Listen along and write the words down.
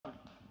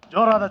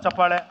ಜೋರಾದ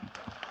ಚಪ್ಪಾಳೆ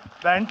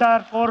the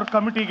entire core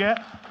ಕಮಿಟಿಗೆ.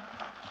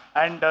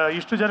 And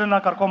ಇಷ್ಟು ಜನನ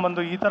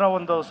ಕರ್ಕೊಂಡ್ಬಂದು ಈ ಥರ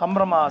ಒಂದು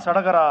ಸಂಭ್ರಮ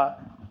ಸಡಗರ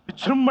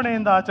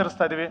ವಿಜೃಂಭಣೆಯಿಂದ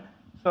ಆಚರಿಸ್ತಾ ಇದ್ದೀವಿ.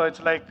 So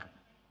it's like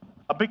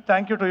a big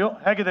thank you to you.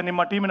 ಹೇಗಿದೆ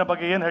ನಿಮ್ಮ ಟೀಮಿನ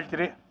ಬಗ್ಗೆ ಏನು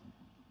ಹೇಳ್ತೀರಿ?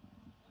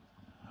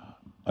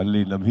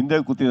 ಅಲ್ಲಿ ನಮ್ಮ ಹಿಂದೆ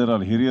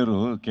ಕೂತಿದಾರಲ್ಲ ಹಿರಿಯರು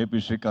KP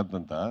ಶ್ರೀಕಾಂತ್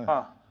ಅಂತ,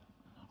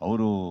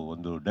 ಅವರು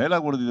ಒಂದು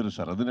ಡೈಲಾಗ್ ಹೊಡೆದಿದ್ರು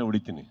ಸರ್, ಅದನ್ನೇ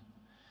ಹೊಡಿತೀನಿ.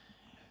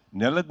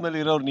 ನೆಲದ ಮೇಲೆ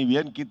ಇರೋರು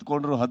ನೀವೇನು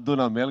ಕಿತ್ಕೊಂಡ್ರು ಹದ್ದು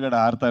ನಾವು ಮೇಲ್ಗಡೆ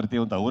ಆರ್ತಾ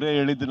ಇರ್ತೀವಿ ಅಂತ ಅವರೇ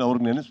ಹೇಳಿದ್ದನ್ನು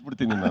ಅವ್ರಿಗೆ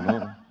ನೆನೆಸ್ಬಿಡ್ತೀನಿ ನಾನು.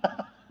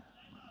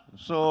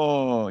 ಸೊ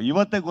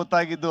ಇವತ್ತೇ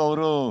ಗೊತ್ತಾಗಿದ್ದು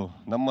ಅವರು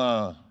ನಮ್ಮ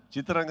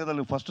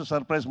ಚಿತ್ರರಂಗದಲ್ಲಿ ಫಸ್ಟ್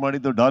ಸರ್ಪ್ರೈಸ್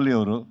ಮಾಡಿದ್ದು ಡಾಲಿ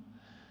ಅವರು.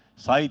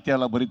 ಸಾಹಿತ್ಯ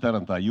ಎಲ್ಲ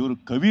ಬರೀತಾರಂತ, ಇವರು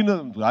ಕವಿನೂ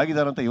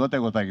ಆಗಿದಾರಂತ ಇವತ್ತೇ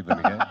ಗೊತ್ತಾಗಿದ್ದು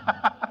ನನಗೆ.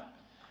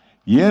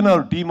 ಏನು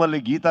ಅವ್ರ ಟೀಮಲ್ಲಿ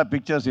ಗೀತಾ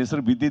ಪಿಕ್ಚರ್ಸ್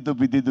ಹೆಸರು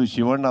ಬಿದ್ದಿದ್ದು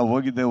ಶಿವಣ್ಣ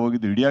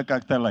ಹೋಗಿದ್ದು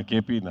ಹಿಡಿಯೋಕ್ಕಾಗ್ತಾ ಇಲ್ಲ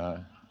KPನ.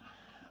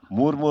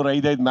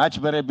 3-5 ಮ್ಯಾಚ್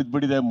ಬೇರೆ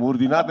ಬಿದ್ದುಬಿಟ್ಟಿದೆ, 3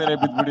 ದಿನ ಬೇರೆ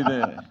ಬಿದ್ದುಬಿಟ್ಟಿದೆ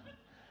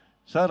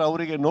ಸರ್.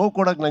 ಅವರಿಗೆ ನೋವು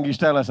ಕೊಡೋಕೆ ನಂಗೆ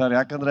ಇಷ್ಟ ಇಲ್ಲ ಸರ್,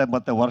 ಯಾಕಂದರೆ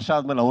ಮತ್ತೆ ವರ್ಷ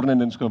ಆದಮೇಲೆ ಅವ್ರನ್ನೇ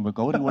ನೆನೆಸ್ಕೊಬೇಕು.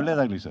 ಅವ್ರಿಗೆ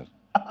ಒಳ್ಳೇದಾಗಲಿ ಸರ್.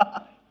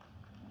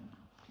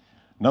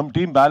 ನಮ್ಮ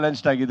ಟೀಮ್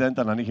ಬ್ಯಾಲೆನ್ಸ್ಡ್ ಆಗಿದೆ ಅಂತ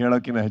ನನಗೆ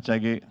ಹೇಳೋಕ್ಕಿಂತ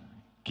ಹೆಚ್ಚಾಗಿ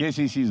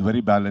KCC is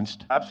very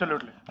balanced.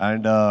 Absolutely.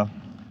 And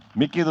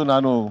ಮಿಕ್ಕಿದು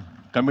ನಾನು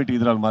ಕಮಿಟಿ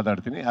ಇದ್ರಲ್ಲಿ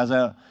ಮಾತಾಡ್ತೀನಿ. ಆ್ಯಸ್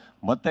ಅ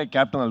ಮತ್ತೆ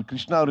ಕ್ಯಾಪ್ಟನ್ ಅಲ್ಲಿ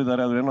ಕೃಷ್ಣ ಅವರು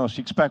ಇದ್ದಾರೆ, ಅವ್ರೇನೋ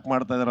 6 ಪ್ಯಾಕ್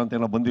ಮಾಡ್ತಾ ಇದ್ದಾರೆ ಅಂತ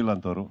ಏನೋ ಬಂದಿಲ್ಲ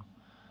ಅಂತವರು.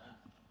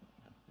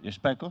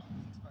 ಎಷ್ಟು ಪ್ಯಾಕು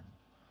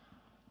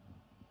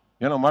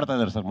ಏನೋ ಮಾಡ್ತಾ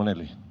ಇದ್ದಾರೆ ಸರ್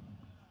ಮನೆಯಲ್ಲಿ.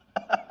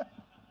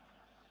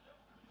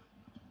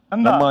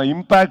 ನಮ್ಮ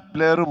ಇಂಪ್ಯಾಕ್ಟ್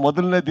ಪ್ಲೇಯರು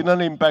ಮೊದಲನೇ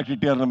ದಿನನೇ ಇಂಪ್ಯಾಕ್ಟ್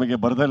ಇಟ್ಟಿದ್ದಾರೆ ನಮಗೆ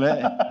ಬರ್ದಲೆ.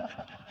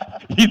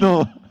 ಇದು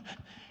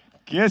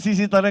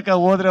KCC ತನಕ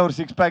ಹೋದ್ರೆ ಅವ್ರು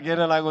 6 ಪ್ಯಾಕ್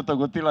ಏನೇನಾಗುತ್ತೋ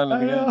ಗೊತ್ತಿಲ್ಲ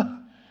ನನಗೆ.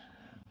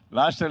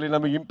 ಲಾಸ್ಟಲ್ಲಿ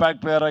ನಮಗೆ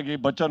ಇಂಪ್ಯಾಕ್ಟ್ ಪ್ಲೇಯರ್ ಆಗಿ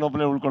ಬಚ್ಚನ್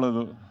ಒಬ್ಬಳೇ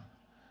ಉಳ್ಕೊಳ್ಳೋದು.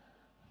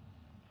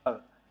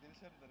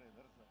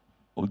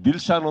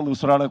 ದಿಲ್ಶಾನ್ ಒಂದು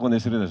ಉಸಿರಾಡಕ್ಕೆ ಒಂದು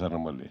ಹೆಸರಿದೆ ಸರ್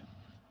ನಮ್ಮಲ್ಲಿ.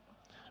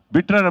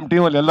 ಬಿಟ್ರೆ ನಮ್ಮ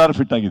ಟೀಮಲ್ಲಿ ಎಲ್ಲರೂ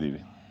ಫಿಟ್ ಆಗಿದ್ದೀವಿ.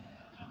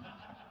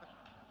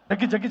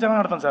 ಜಗ್ಗಿ ಚೆನ್ನಾಗಿ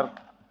ಆಡ್ತಾನೆ ಸರ್,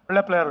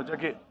 ಒಳ್ಳೆ ಪ್ಲೇಯರು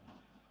ಜಗ್ಗಿ.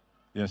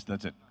 Yes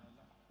that's it.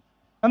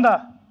 Nanda,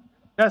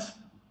 S,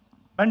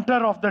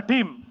 mentor of the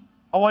team.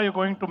 How are you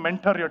going to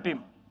mentor your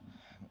team?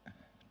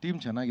 Team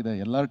ಚೆನ್ನಾಗಿದೆ,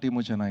 ಎಲ್ಲರ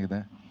ಟೀಮು ಚೆನ್ನಾಗಿದೆ.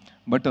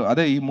 ಬಟ್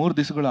ಅದೇ ಈ 3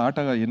 ದಿವಸಗಳ ಆಟ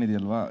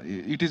ಏನಿದೆಯಲ್ವಾ,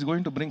 it is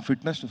going to bring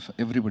fitness to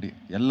everybody.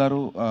 ಎಲ್ಲರೂ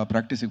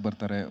ಪ್ರಾಕ್ಟೀಸಿಗೆ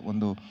ಬರ್ತಾರೆ.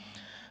 ಒಂದು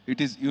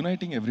it is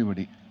uniting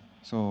everybody.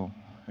 So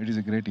it is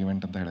A great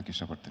event ಅಂತ ಹೇಳಕ್ಕೆ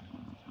ಇಷ್ಟಪಡ್ತೀನಿ.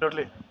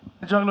 ಟೋಟ್ಲಿ.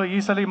 ನಿಜವಾಗ್ಲೂ ಈ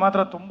ಸಲ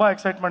ಮಾತ್ರ ತುಂಬ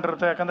ಎಕ್ಸೈಟ್ಮೆಂಟ್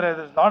ಇರುತ್ತೆ, ಯಾಕಂದರೆ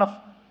ಲಾಟ್ ಆಫ್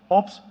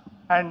ಹೋಪ್ಸ್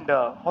ಆ್ಯಂಡ್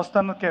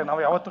ಹೊಸತನಕ್ಕೆ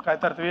ನಾವು ಯಾವತ್ತೂ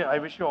ಕಾಯ್ತಾ ಇರ್ತೀವಿ. I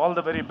wish you all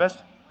the very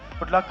best.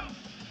 Good luck.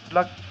 Good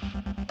luck.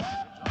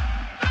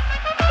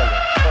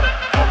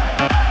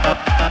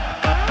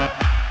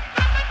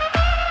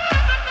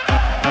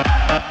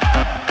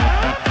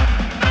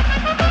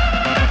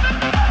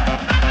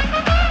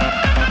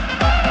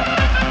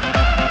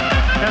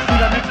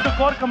 ಈಗ ನೆಕ್ಸ್ಟ್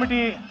ಕೋರ್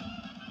ಕಮಿಟಿ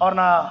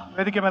ಅವ್ರನ್ನ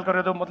ವೇದಿಕೆ ಮೇಲೆ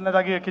ಕರೆಯೋದು.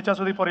 ಮೊದಲನೇದಾಗಿ ಕಿಚ್ಚ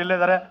ಸುದೀಪ್ ಅವರು ಇಲ್ಲೇ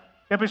ಇದ್ದಾರೆ.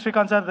 KP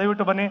ಶ್ರೀಕಾಂತ್ ಸರ್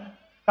ದಯವಿಟ್ಟು ಬನ್ನಿ.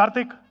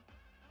 ಕಾರ್ತಿಕ್,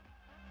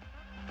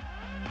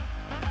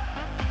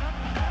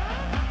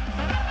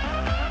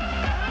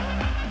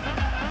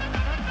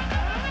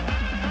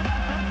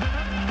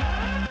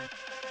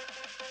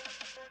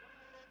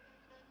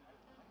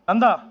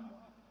 ನಂದ,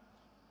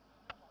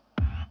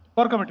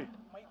 ಕೋರ್ ಕಮಿಟಿ.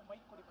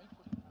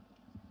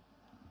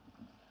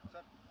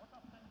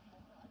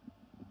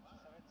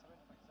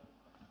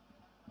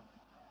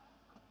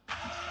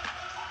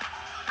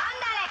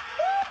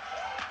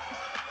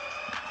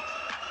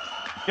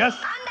 ಎಸ್,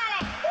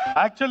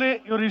 ಆಕ್ಚುಲಿ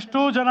ಇವರು ಇಷ್ಟೂ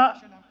ಜನ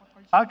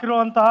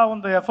ಹಾಕಿರುವಂತಹ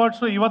ಒಂದು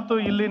ಎಫರ್ಟ್ಸು ಇವತ್ತು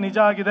ಇಲ್ಲಿ ನಿಜ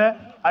ಆಗಿದೆ.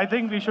 I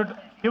think we should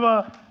give a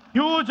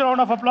huge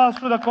round of applause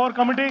to the core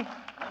committee.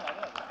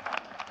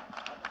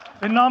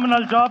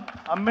 Phenomenal job,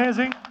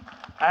 amazing.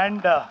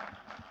 And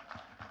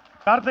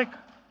Karthik,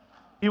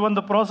 ಈ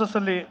ಒಂದು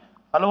ಪ್ರೋಸೆಸ್ಸಲ್ಲಿ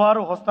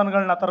ಹಲವಾರು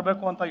ಹೊಸತನಗಳನ್ನ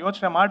ತರಬೇಕು ಅಂತ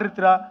ಯೋಚನೆ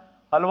ಮಾಡಿರ್ತೀರಾ,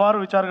 ಹಲವಾರು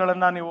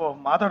ವಿಚಾರಗಳನ್ನು ನೀವು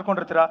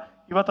ಮಾತಾಡ್ಕೊಂಡಿರ್ತೀರಾ.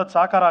 ಇವತ್ತು ಅದು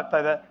ಸಾಕಾರ ಆಗ್ತಾ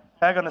ಇದೆ.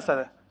 ಹೇಗೆ ಅನ್ನಿಸ್ತಾ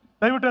ಇದೆ?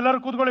 ದಯವಿಟ್ಟು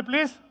ಎಲ್ಲರೂ ಕೂತ್ಕೊಳ್ಳಿ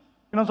ಪ್ಲೀಸ್.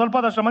 ಇನ್ನೊಂದು ಸ್ವಲ್ಪ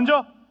ಅದಷ್ಟು ಮಂಜು.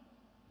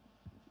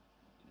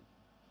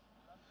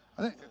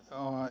 ಅದೇ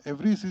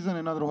ಎವ್ರಿ ಸೀಸನ್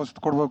ಏನಾದರೂ ಹೊಸ್ತು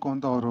ಕೊಡಬೇಕು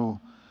ಅಂತ ಅವರು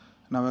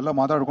ನಾವೆಲ್ಲ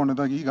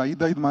ಮಾತಾಡ್ಕೊಂಡಿದ್ದಾಗ ಈಗ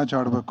 5 ಮ್ಯಾಚ್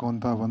ಆಡಬೇಕು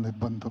ಅಂತ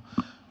ಬಂತು.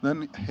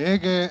 ದೆನ್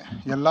ಹೇಗೆ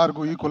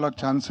ಎಲ್ಲರಿಗೂ ಈಕ್ವಲ್ ಆಗಿ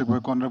ಚಾನ್ಸ್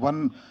ಸಿಗಬೇಕು ಅಂದರೆ 1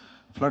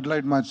 ಫ್ಲಡ್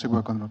ಲೈಟ್ ಮ್ಯಾಚ್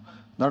ಸಿಗಬೇಕು ಅಂದರು.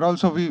 ದಟ್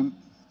ಆಲ್ಸೋ ವಿ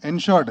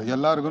ಎನ್ಶೋರ್ಡ್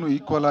ಎಲ್ಲರಿಗೂ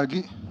ಈಕ್ವಲ್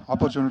ಆಗಿ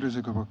ಆಪರ್ಚುನಿಟಿ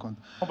ಸಿಗಬೇಕು ಅಂತ.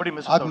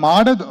 ಅದು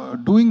ಮಾಡೋದು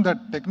doing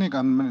that technique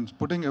means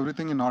putting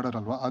everything in order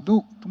ಅಲ್ವಾ, ಅದು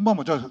ತುಂಬ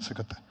ಮಜಾ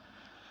ಸಿಗುತ್ತೆ.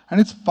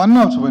 And it's fun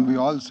also when we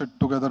all sit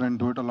together and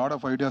do it. A lot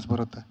of ideas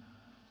ಬರುತ್ತೆ.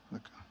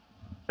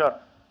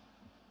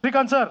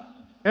 ಶ್ರೀಕಾಂತ್ ಸರ್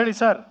ಹೇಳಿ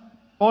ಸರ್,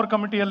 ಕೋರ್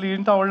ಕಮಿಟಿಯಲ್ಲಿ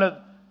ಇಂಥ ಒಳ್ಳೆ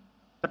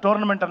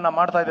ಟೂರ್ನಮೆಂಟನ್ನು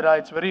ಮಾಡ್ತಾ ಇದ್ದೀರಾ.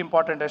 It's very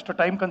important. ಎಷ್ಟು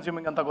ಟೈಮ್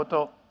ಕನ್ಸ್ಯೂಮಿಂಗ್ ಅಂತ ಗೊತ್ತು,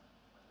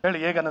 ಹೇಳಿ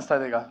ಹೇಗೆ ಅನ್ನಿಸ್ತಾ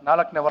ಇದೆ? ಈಗ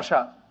 4ನೇ ವರ್ಷ.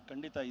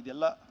 ಖಂಡಿತ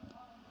ಇದೆಲ್ಲ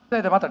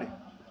ಇದೆ, ಮಾತಾಡಿ.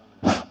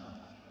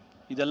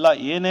 ಇದೆಲ್ಲ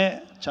ಏನೇ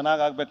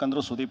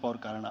ಚೆನ್ನಾಗಾಗಬೇಕಂದ್ರೂ ಸುದೀಪ್ ಅವ್ರ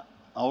ಕಾರಣ.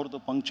 ಅವ್ರದ್ದು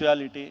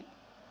ಪಂಕ್ಚುಯಾಲಿಟಿ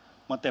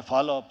ಮತ್ತು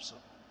ಫಾಲೋ ಅಪ್ಸ್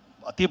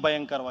ಅತಿ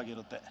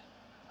ಭಯಂಕರವಾಗಿರುತ್ತೆ.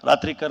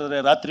 ರಾತ್ರಿ ಕರೆದ್ರೆ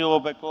ರಾತ್ರಿ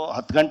ಹೋಗ್ಬೇಕು,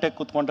 10 ಗಂಟೆಗೆ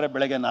ಕೂತ್ಕೊಂಡ್ರೆ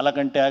ಬೆಳಗ್ಗೆ 4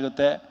 ಗಂಟೆ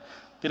ಆಗುತ್ತೆ.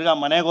 ತಿರ್ಗಾ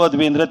ಮನೆಗೆ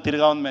ಹೋದ್ವಿ ಅಂದರೆ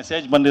ತಿರ್ಗಾ ಒಂದು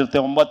ಮೆಸೇಜ್ ಬಂದಿರುತ್ತೆ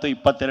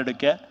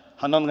 9:22ಕ್ಕೆ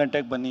 11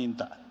 ಗಂಟೆಗೆ ಬನ್ನಿ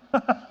ಅಂತ.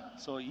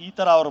 ಸೊ ಈ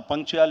ಥರ ಅವ್ರ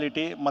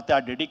ಪಂಕ್ಚುಯಾಲಿಟಿ ಮತ್ತು ಆ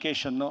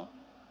ಡೆಡಿಕೇಶನ್ನು,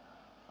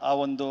 ಆ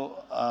ಒಂದು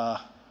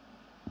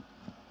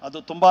ಅದು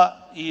ತುಂಬ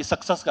ಈ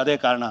ಸಕ್ಸಸ್ಗೆ ಅದೇ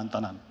ಕಾರಣ ಅಂತ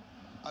ನಾನು.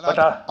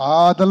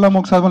 ಅದೆಲ್ಲ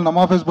ಮುಗಿಸಾದ್ಮೇಲೆ ನಮ್ಮ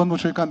ಆಫೀಸ್ ಬಂದು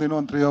ಶ್ರೀಕಾಂತ್ ಇನ್ನೂ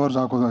ಒಂದು 3 hours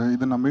ಹಾಕೋದು,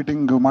 ಇದನ್ನ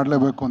ಮೀಟಿಂಗ್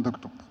ಮಾಡಲೇಬೇಕು ಅಂತ.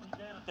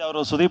 ಮತ್ತೆ ಅವರು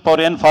ಸುದೀಪ್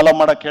ಅವ್ರು ಏನು ಫಾಲೋ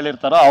ಮಾಡಕ್ಕೆ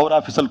ಹೇಳಿರ್ತಾರೋ ಅವ್ರ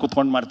ಆಫೀಸಲ್ಲಿ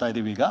ಕುತ್ಕೊಂಡು ಮಾಡ್ತಾ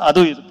ಇದೀವಿ ಈಗ,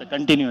 ಅದು ಇರುತ್ತೆ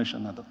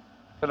ಕಂಟಿನ್ಯೂಯೇಷನ್ ಅದು.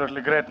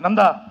 ಗ್ರೇಟ್. ನಂದ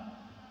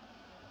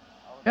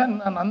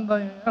ನಂದ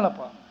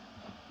ಹೇಳಪ್ಪ.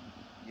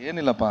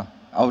 ಏನಿಲ್ಲಪ್ಪ,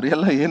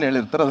 ಅವರೆಲ್ಲ ಏನು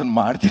ಹೇಳಿರ್ತಾರೋ ಅದನ್ನ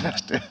ಮಾಡ್ತೀನಿ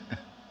ಅಷ್ಟೇ.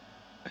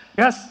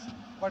 ಎಸ್,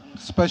 ಬಟ್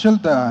ಸ್ಪೆಷಲ್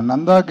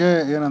ನಂದಾಗೆ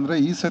ಏನಂದರೆ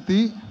ಈ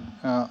ಸತಿ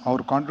ಅವ್ರ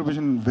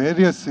ಕಾಂಟ್ರಿಬ್ಯೂಷನ್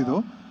ವೇರಿಯಸ್ ಇದು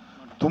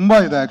ತುಂಬ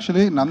ಇದೆ.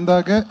 ಆ್ಯಕ್ಚುಲಿ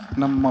ನಂದಾಗೆ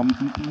ನಮ್ಮ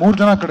 3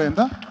 ಜನ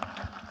ಕಡೆಯಿಂದ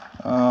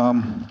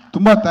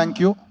ತುಂಬ ಥ್ಯಾಂಕ್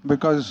ಯು.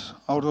 ಬಿಕಾಸ್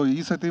ಅವರು ಈ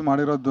ಸತಿ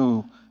ಮಾಡಿರೋದು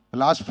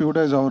ಲಾಸ್ಟ್ ಫ್ಯೂ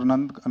ಡೇಸ್ ಅವ್ರು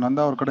ನಂದ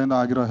ಅವ್ರ ಕಡೆಯಿಂದ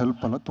ಆಗಿರೋ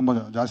ಹೆಲ್ಪ್ ಅಲ್ಲ ತುಂಬ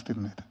ಜಾಸ್ತಿ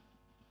ಇದೆ.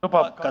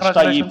 ಕಷ್ಟ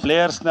ಈ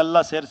ಪ್ಲೇಯರ್ಸ್ನೆಲ್ಲ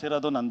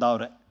ಸೇರಿಸಿರೋದು ನಂದ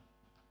ಅವರೇ.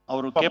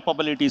 ಅವರು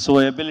ಕೇಪಬಿಲಿಟೀಸು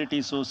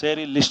ಎಬಿಲಿಟೀಸು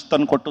ಸೇರಿ ಲಿಸ್ಟ್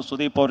ತಂದುಕೊಟ್ಟು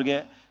ಸುದೀಪ್ ಅವ್ರಿಗೆ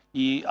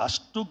ಈ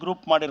ಅಷ್ಟು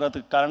group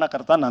ಮಾಡಿರೋದಕ್ಕೆ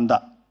ಕಾರಣಕರ್ತ Nanda.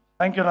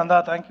 Thank you Nanda,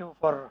 thank you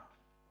for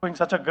doing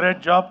such a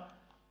great job.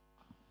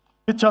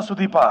 Kichcha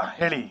Sudeep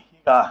ಹೇಳಿ,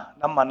 ಈಗ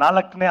ನಮ್ಮ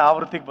 4ನೇ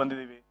ಆವೃತ್ತಿಗೆ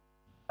ಬಂದಿದ್ದೀವಿ.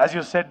 ಆಸ್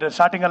ಯು ಸೆಡ್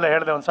ಸ್ಟಾರ್ಟಿಂಗಲ್ಲೇ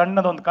ಹೇಳಿದೆ, ಒಂದು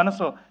ಸಣ್ಣದೊಂದು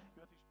ಕನಸು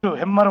ಇಷ್ಟು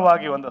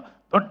ಹೆಮ್ಮರವಾಗಿ ಒಂದು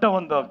ದೊಡ್ಡ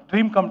ಒಂದು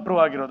ಡ್ರೀಮ್ ಕಮ್ ಟ್ರೂ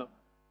ಆಗಿರೋದು.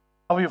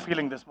 How you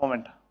feeling this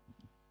moment?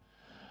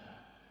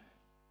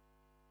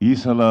 ಈ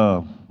ಸಲ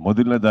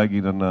ಮೊದಲನೇದಾಗಿ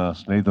ನನ್ನ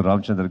ಸ್ನೇಹಿತರು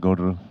ರಾಮಚಂದ್ರ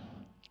ಗೌಡರು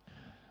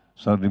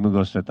ಸರ್, ನಿಮಗೂ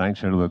ಅಷ್ಟೇ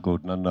ಥ್ಯಾಂಕ್ಸ್ ಹೇಳಬೇಕು.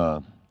 ನನ್ನ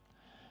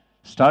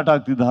ಸ್ಟಾರ್ಟ್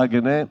ಆಗ್ತಿದ್ದ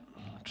ಹಾಗೇ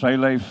ಟ್ರೈ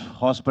ಲೈಫ್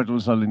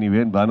ಹಾಸ್ಪಿಟಲ್ಸಲ್ಲಿ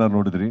ನೀವೇನು ಬ್ಯಾನರ್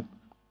ನೋಡಿದ್ರಿ,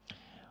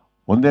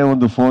 ಒಂದೇ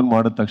ಒಂದು ಫೋನ್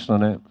ಮಾಡಿದ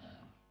ತಕ್ಷಣವೇ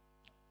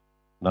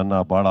ನನ್ನ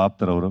ಭಾಳ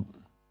ಆಪ್ತರವರು,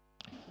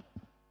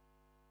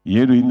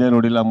 ಏನು ಹಿಂದೆ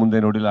ನೋಡಿಲ್ಲ ಮುಂದೆ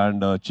ನೋಡಿಲ್ಲ,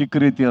 ಆ್ಯಂಡ್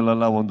ಚಿಕ್ಕ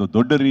ರೀತಿಯಲ್ಲ ಒಂದು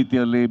ದೊಡ್ಡ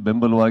ರೀತಿಯಲ್ಲಿ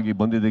ಬೆಂಬಲವಾಗಿ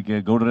ಬಂದಿದ್ದಕ್ಕೆ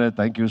ಗೌಡ್ರೆ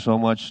thank you so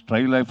much.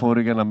 Try life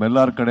ಅವರಿಗೆ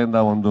ನಮ್ಮೆಲ್ಲರ ಕಡೆಯಿಂದ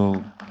ಒಂದು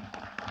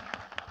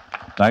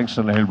ಥ್ಯಾಂಕ್ಸ್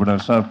ಅನ್ನು ಹೇಳ್ಬಿಡೋಣ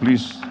sir.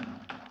 Please,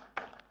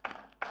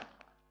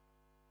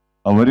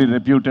 a very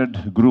reputed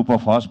group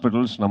of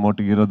hospitals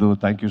ನಮ್ಮೊಟ್ಟಿಗೆ ಇರೋದು.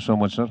 Thank you so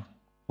much sir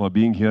for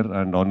being here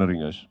and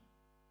honouring us.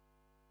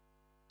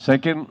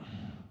 Second,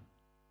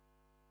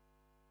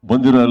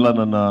 ಬಂದಿರೋ ಎಲ್ಲ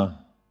ನನ್ನ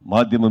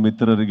ಮಾಧ್ಯಮ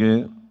ಮಿತ್ರರಿಗೆ,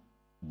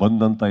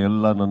 ಬಂದಂಥ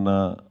ಎಲ್ಲ ನನ್ನ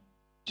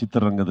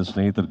ಚಿತ್ರರಂಗದ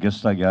ಸ್ನೇಹಿತರು,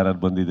 ಗೆಸ್ಟ್ ಆಗಿ ಯಾರ್ಯಾರು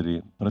ಬಂದಿದ್ರಿ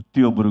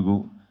ಪ್ರತಿಯೊಬ್ಬರಿಗೂ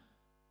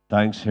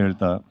ಥ್ಯಾಂಕ್ಸ್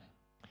ಹೇಳ್ತಾ,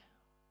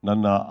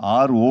 ನನ್ನ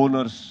 6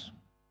 ಓನರ್ಸ್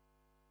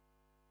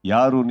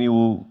ಯಾರು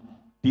ನೀವು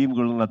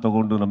ಟೀಮ್ಗಳನ್ನ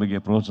ತಗೊಂಡು ನಮಗೆ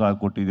ಪ್ರೋತ್ಸಾಹ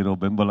ಕೊಟ್ಟಿದ್ದೀರೋ,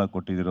 ಬೆಂಬಲ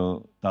ಕೊಟ್ಟಿದ್ದೀರೋ,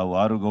 ತಾವು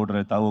 6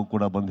 ಗೌಡ್ರೆ ತಾವು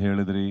ಕೂಡ ಬಂದು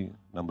ಹೇಳಿದ್ರಿ.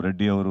 ನಮ್ಮ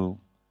ರೆಡ್ಡಿ ಅವರು,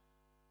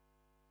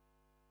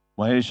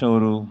 ಮಹೇಶ್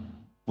ಅವರು,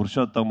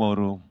 ಪುರುಷೋತ್ತಮ್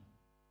ಅವರು,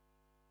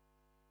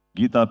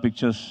 ಗೀತಾ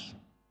ಪಿಕ್ಚರ್ಸ್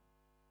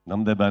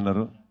ನಮ್ಮದೇ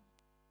ಬ್ಯಾನರು,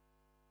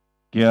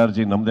 KRG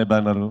ನಮ್ಮದೇ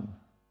ಬ್ಯಾನರು,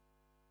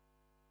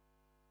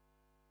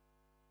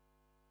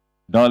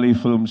 ಡಾಲಿ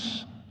ಫಿಲ್ಮ್ಸ್,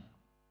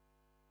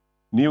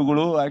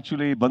 ನೀವುಗಳು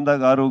ಆ್ಯಕ್ಚುಲಿ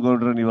ಬಂದಾಗ 6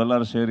 ಗೌಡ್ರೆ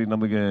ನೀವೆಲ್ಲರೂ ಸೇರಿ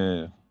ನಮಗೆ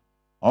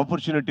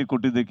ಆಪರ್ಚುನಿಟಿ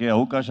ಕೊಟ್ಟಿದ್ದಕ್ಕೆ,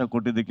 ಅವಕಾಶ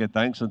ಕೊಟ್ಟಿದ್ದಕ್ಕೆ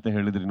ಥ್ಯಾಂಕ್ಸ್ ಅಂತ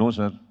ಹೇಳಿದ್ರಿ. No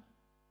sir,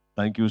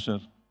 thank you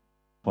sir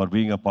for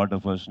being a part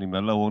of us.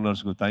 ನಿಮ್ಮೆಲ್ಲ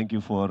ಓನರ್ಸ್ಗೂ ಥ್ಯಾಂಕ್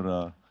ಯು ಫಾರ್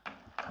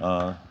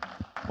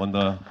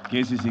ಒಂದು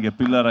KCCಗೆ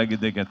ಪಿಲ್ಲರ್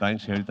ಆಗಿದ್ದಕ್ಕೆ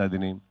ಥ್ಯಾಂಕ್ಸ್ ಹೇಳ್ತಾ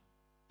ಇದ್ದೀನಿ.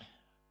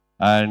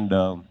 ಆ್ಯಂಡ್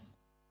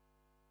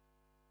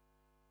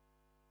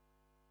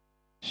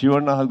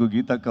ಶಿವಣ್ಣ ಹಾಗೂ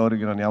ಗೀತಕ್ಕ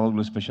ಅವರಿಗೆ ನಾನು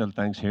ಯಾವಾಗಲೂ ಸ್ಪೆಷಲ್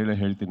ಥ್ಯಾಂಕ್ಸ್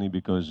ಹೇಳ್ತೀನಿ.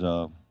 Because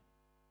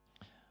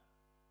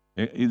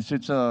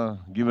it's a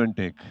give and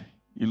take.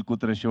 ಇಲ್ಲಿ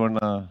ಕೂತ್ರೆ ಶಿವಣ್ಣ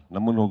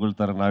ನಮ್ಮನ್ನು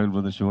ಹೊಗಳ್ತಾರೆ, ನಾವಿಲ್ಲಿ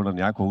ಬಂದರೆ ಶಿವಣ್ಣನ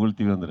ಯಾಕೆ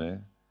ಹೊಗಳ್ತೀವಿ ಅಂದರೆ,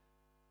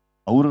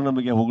 ಅವರು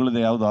ನಮಗೆ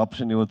ಹೊಗಳದೆ ಯಾವುದು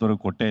ಆಪ್ಷನ್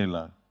ಇವತ್ತವರೆಗೆ ಕೊಟ್ಟೇ ಇಲ್ಲ.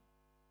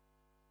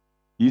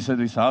 ಈ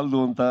ಸರಿ ಸಾಲದು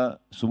ಅಂತ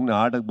ಸುಮ್ಮನೆ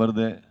ಆಟಕ್ಕೆ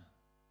ಬರದೆ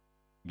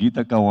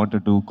ಗೀತಕ್ಕ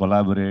ವಾಂಟೆಡ್ ಟು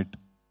ಕೊಲಾಬರೇಟ್.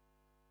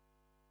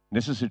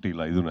 ನೆಸೆಸಿಟಿ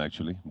ಇಲ್ಲ ಇದನ್ನು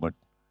ಆ್ಯಕ್ಚುಲಿ, ಬಟ್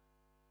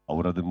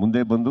ಅವರು ಅದನ್ನ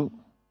ಮುಂದೆ ಬಂದು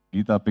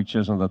ಗೀತಾ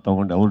ಪಿಕ್ಚರ್ಸ್ ಅಂತ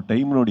ತೊಗೊಂಡು ಅವ್ರ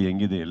ಟೈಮ್ ನೋಡಿ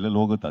ಹೆಂಗಿದೆ, ಎಲ್ಲೆಲ್ಲಿ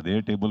ಹೋಗುತ್ತೆ ಅದೇ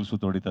ಟೇಬಲ್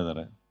ಸುತ್ತ ಹೊಡಿತಾ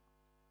ಇದ್ದಾರೆ.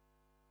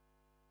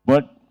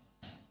 But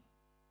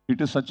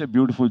it is such A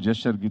beautiful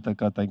gesture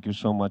Geethakka, thank you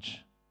so much.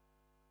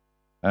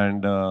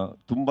 And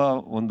ತುಂಬ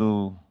ಒಂದು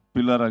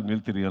ಪಿಲ್ಲರ್ ಆಗಿ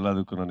ನಿಲ್ತೀರಿ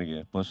ಎಲ್ಲದಕ್ಕೂ ನನಗೆ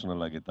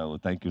ಪರ್ಸನಲ್ ಆಗಿ ತಾವು.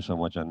 Thank you so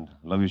much and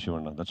love you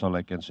Shivanna. That's all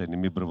I can say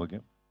ನಿಮ್ಮಿಬ್ಬರ ಬಗ್ಗೆ.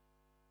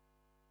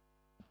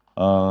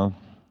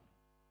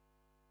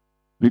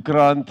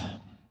 Vikrant,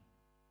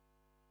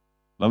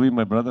 love you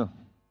my brother.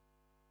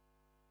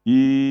 ಈ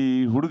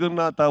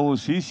ಹುಡುಗನ್ನ ತಾವು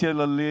CCL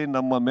ಅಲ್ಲಿ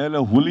ನಮ್ಮ ಮೇಲೆ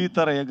ಹುಲಿ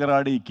ಥರ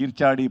ಎಗರಾಡಿ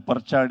ಕಿರ್ಚಾಡಿ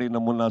ಪರ್ಚಾಡಿ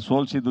ನಮ್ಮನ್ನು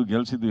ಸೋಲ್ಸಿದ್ದು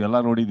ಗೆಲ್ಸಿದ್ದು ಎಲ್ಲ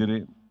ನೋಡಿದ್ದೀರಿ.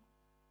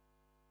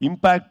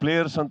 ಇಂಪ್ಯಾಕ್ಟ್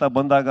ಪ್ಲೇಯರ್ಸ್ ಅಂತ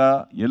ಬಂದಾಗ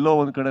ಎಲ್ಲೋ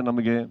ಒಂದು ಕಡೆ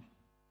ನಮಗೆ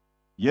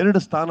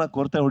 2 ಸ್ಥಾನ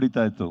ಕೊರತೆ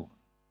ಹೊಡಿತಾ ಇತ್ತು.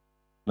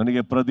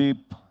 ನನಗೆ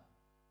ಪ್ರದೀಪ್,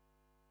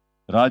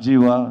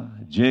 ರಾಜೀವ,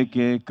 JK,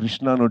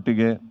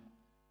 ಕೃಷ್ಣನೊಟ್ಟಿಗೆ.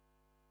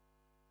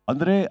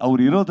 ಅಂದರೆ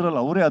ಅವ್ರು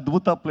ಇರೋದ್ರಲ್ಲಿ ಅವರೇ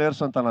ಅದ್ಭುತ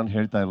ಪ್ಲೇಯರ್ಸ್ ಅಂತ ನಾನು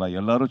ಹೇಳ್ತಾ ಇಲ್ಲ,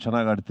 ಎಲ್ಲರೂ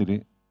ಚೆನ್ನಾಗಿ ಆಡ್ತೀರಿ.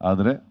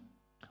 ಆದರೆ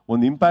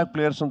ಒಂದು ಇಂಪ್ಯಾಕ್ಟ್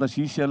ಪ್ಲೇಯರ್ಸ್ ಅಂತ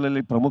CCL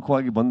ಅಲ್ಲಿ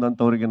ಪ್ರಮುಖವಾಗಿ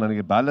ಬಂದಂಥವರಿಗೆ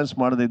ನನಗೆ ಬ್ಯಾಲೆನ್ಸ್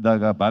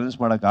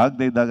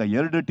ಮಾಡೋಕ್ಕಾಗದೇ ಇದ್ದಾಗ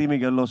 2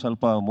 ಟೀಮಿಗೆ ಎಲ್ಲೋ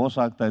ಸ್ವಲ್ಪ ಮೋಸ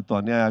ಆಗ್ತಾಯಿತ್ತು,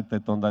 ಅನ್ಯಾಯ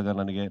ಆಗ್ತಾಯಿತ್ತು ಅಂದಾಗ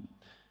ನನಗೆ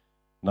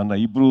ನನ್ನ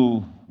 2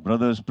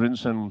 ಬ್ರದರ್ಸ್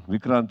ಪ್ರಿನ್ಸ್ ಆ್ಯಂಡ್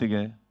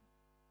ವಿಕ್ರಾಂತಿಗೆ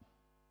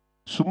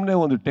ಸುಮ್ಮನೆ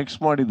ಒಂದು ಟೆಕ್ಸ್ಟ್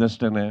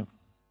ಮಾಡಿದ್ದಷ್ಟೇ.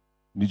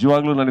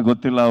 ನಿಜವಾಗ್ಲೂ ನನಗೆ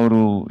ಗೊತ್ತಿಲ್ಲ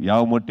ಅವರು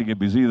ಯಾವ ಮಟ್ಟಿಗೆ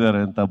ಬ್ಯುಸಿ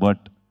ಇದ್ದಾರೆ ಅಂತ.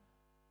 But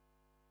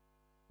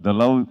the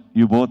love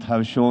you both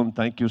have shown,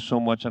 thank you so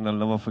much and I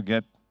will never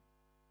forget.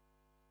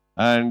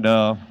 And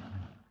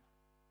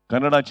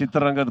Kannada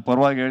ಚಿತ್ರರಂಗದ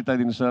ಪರವಾಗಿ ಹೇಳ್ತಾ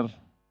ಇದ್ದೀನಿ sir,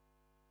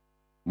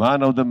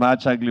 man of the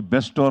match ಆಗಲಿ,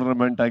 ಬೆಸ್ಟ್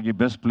ಟೂರ್ನಮೆಂಟ್ ಆಗಿ,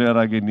 ಬೆಸ್ಟ್ ಪ್ಲೇಯರ್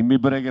ಆಗಿ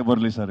ನಿಮ್ಮಿಬ್ಬರಿಗೆ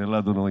ಬರಲಿ ಸರ್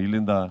ಎಲ್ಲದೂ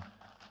ಇಲ್ಲಿಂದ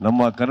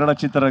ನಮ್ಮ ಕನ್ನಡ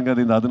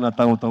ಚಿತ್ರರಂಗದಿಂದ. ಅದನ್ನು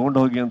ತಾವು ತಗೊಂಡು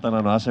ಹೋಗಿ ಅಂತ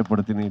ನಾನು ಆಸೆ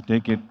ಪಡ್ತೀನಿ.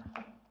 Take it.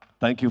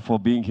 Thank you for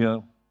being here.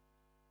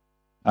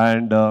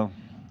 And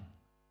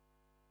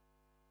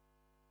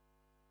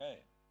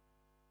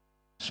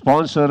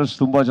sponsors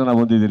ತುಂಬ ಜನ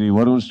ಬಂದಿದ್ದೀರಿ.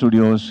 Varun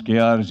studios,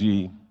 KRG,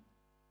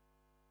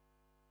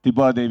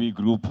 Tibbadevi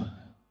group,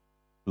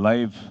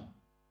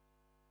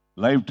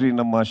 live tree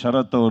ನಮ್ಮ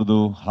ಶರತ್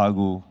ಅವ್ರದ್ದು,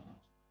 ಹಾಗೂ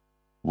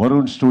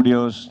ವರುಣ್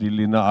ಸ್ಟುಡಿಯೋಸ್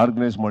ಇಲ್ಲಿನ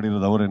ಆರ್ಗನೈಸ್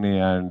ಮಾಡಿರೋದು ಅವರೇನೆ,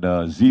 ಆ್ಯಂಡ್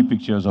ಝೀ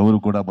ಪಿಕ್ಚರ್ಸ್ ಅವರು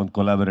ಕೂಡ ಬಂದು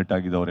ಕೊಲಾಬರೇಟ್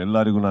ಆಗಿದ್ದವ್ರು.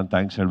 ಎಲ್ಲರಿಗೂ ನಾನು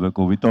ಥ್ಯಾಂಕ್ಸ್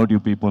ಹೇಳಬೇಕು. Without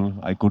you people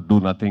I could do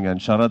nothing.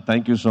 And Sharath,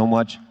 thank you so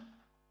much.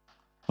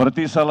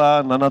 ಪ್ರತಿ ಸಲ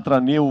ನನ್ನ ಹತ್ರ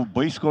ನೀವು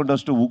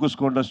ಬೈಸ್ಕೊಂಡಷ್ಟು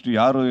ಉಗಿಸ್ಕೊಂಡಷ್ಟು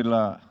ಯಾರೂ ಇಲ್ಲ,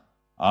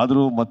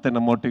 ಆದರೂ ಮತ್ತೆ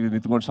ನಮ್ಮೊಟ್ಟಿಗೆ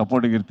ನಿಂತ್ಕೊಂಡು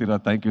ಸಪೋರ್ಟಿಗೆ ಇರ್ತೀರ.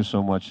 Thank you so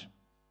much.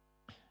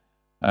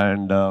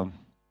 And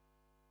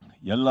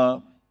ಎಲ್ಲ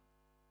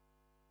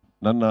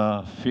ನನ್ನ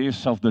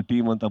ಫೇಸ್ ಆಫ್ ದ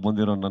ಟೀಮ್ ಅಂತ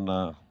ಬಂದಿರೋ ನನ್ನ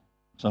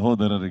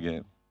ಸಹೋದರರಿಗೆ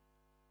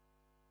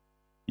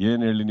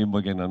ಏನು ಹೇಳಿ ನಿಮ್ಮ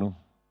ಬಗ್ಗೆ ನಾನು.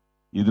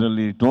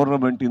 ಇದರಲ್ಲಿ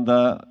ಟೂರ್ನಮೆಂಟಿಂದ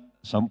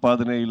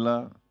ಸಂಪಾದನೆ ಇಲ್ಲ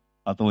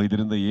ಅಥವಾ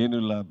ಇದರಿಂದ ಏನೂ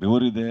ಇಲ್ಲ.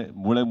 ಬೆವರಿದೆ,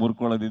 ಮೂಳೆ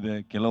ಮುರ್ಕೊಳ್ಳೋದಿದೆ,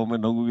 ಕೆಲವೊಮ್ಮೆ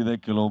ನಗುವಿದೆ,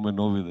 ಕೆಲವೊಮ್ಮೆ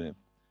ನೋವಿದೆ.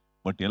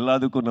 ಬಟ್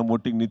ಎಲ್ಲದಕ್ಕೂ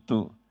ನಮ್ಮೊಟ್ಟಿಗೆ ನಿಂತು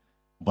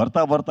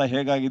ಬರ್ತಾ ಬರ್ತಾ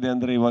ಹೇಗಾಗಿದೆ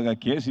ಅಂದರೆ, ಇವಾಗ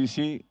KCC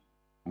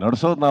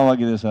ನಡೆಸೋದು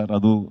ನಾವಾಗಿದೆ ಸರ್.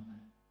 ಅದು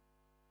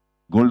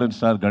ಗೋಲ್ಡನ್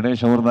ಸ್ಟಾರ್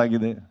ಗಣೇಶ್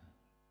ಅವ್ರದ್ದಾಗಿದೆ,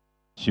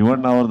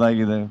 ಶಿವಣ್ಣ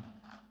ಅವ್ರದ್ದಾಗಿದೆ,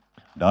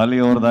 ಡಾಲಿ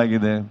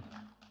ಅವ್ರದ್ದಾಗಿದೆ,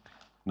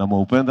 ನಮ್ಮ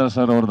ಉಪೇಂದ್ರ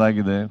ಸರ್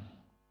ಅವ್ರದ್ದಾಗಿದೆ,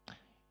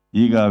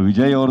 ಈಗ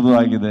ವಿಜಯ್ ಅವ್ರದ್ದು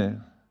ಆಗಿದೆ.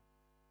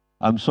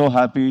 I am so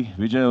happy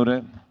Vijay ಅವರೇ.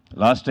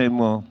 ಲಾಸ್ಟ್ ಟೈಮ್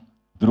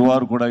ಧ್ರುವ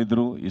ಅವರು ಕೂಡ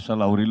ಇದ್ದರು, ಈ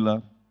ಸಲ ಅವರಿಲ್ಲ.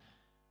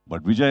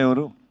 ಬಟ್ ವಿಜಯ್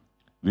ಅವರು,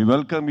 V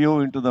welcome you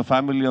in to the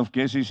family of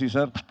KCC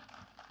sir.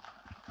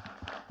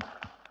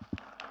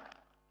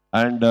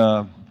 And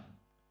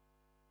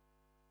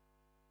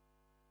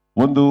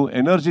ಒಂದು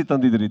ಎನರ್ಜಿ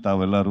ತಂದಿದ್ದೀರಿ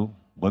ತಾವೆಲ್ಲರೂ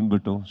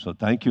ಬಂದ್ಬಿಟ್ಟು. So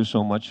thank you so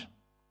much.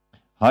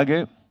 ಹಾಗೆ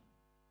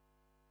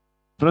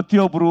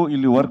ಪ್ರತಿಯೊಬ್ಬರು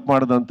ಇಲ್ಲಿ ವರ್ಕ್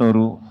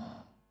ಮಾಡಿದಂಥವ್ರು,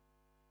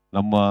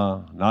 ನಮ್ಮ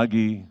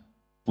ನಾಗಿ,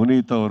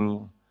 ಪುನೀತ್ ಅವರು,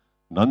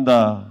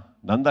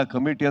 ನಂದ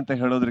ಕಮಿಟಿ ಅಂತ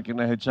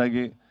ಹೇಳೋದಕ್ಕಿಂತ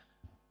ಹೆಚ್ಚಾಗಿ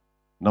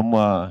ನಮ್ಮ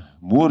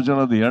 3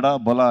 ಜನದ ಎಡ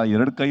ಬಲ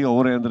 2 ಕೈ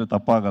ಅವರೇ ಅಂದರೆ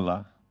ತಪ್ಪಾಗಲ್ಲ.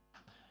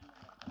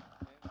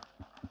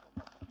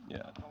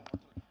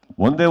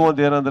 ಒಂದೇ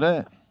ಒಂದು ಏನಂದರೆ,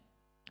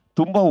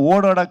 ತುಂಬ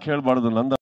ಓಡಾಡಕ್ಕೆ ಹೇಳ್ಬಾರ್ದು. ನಂದ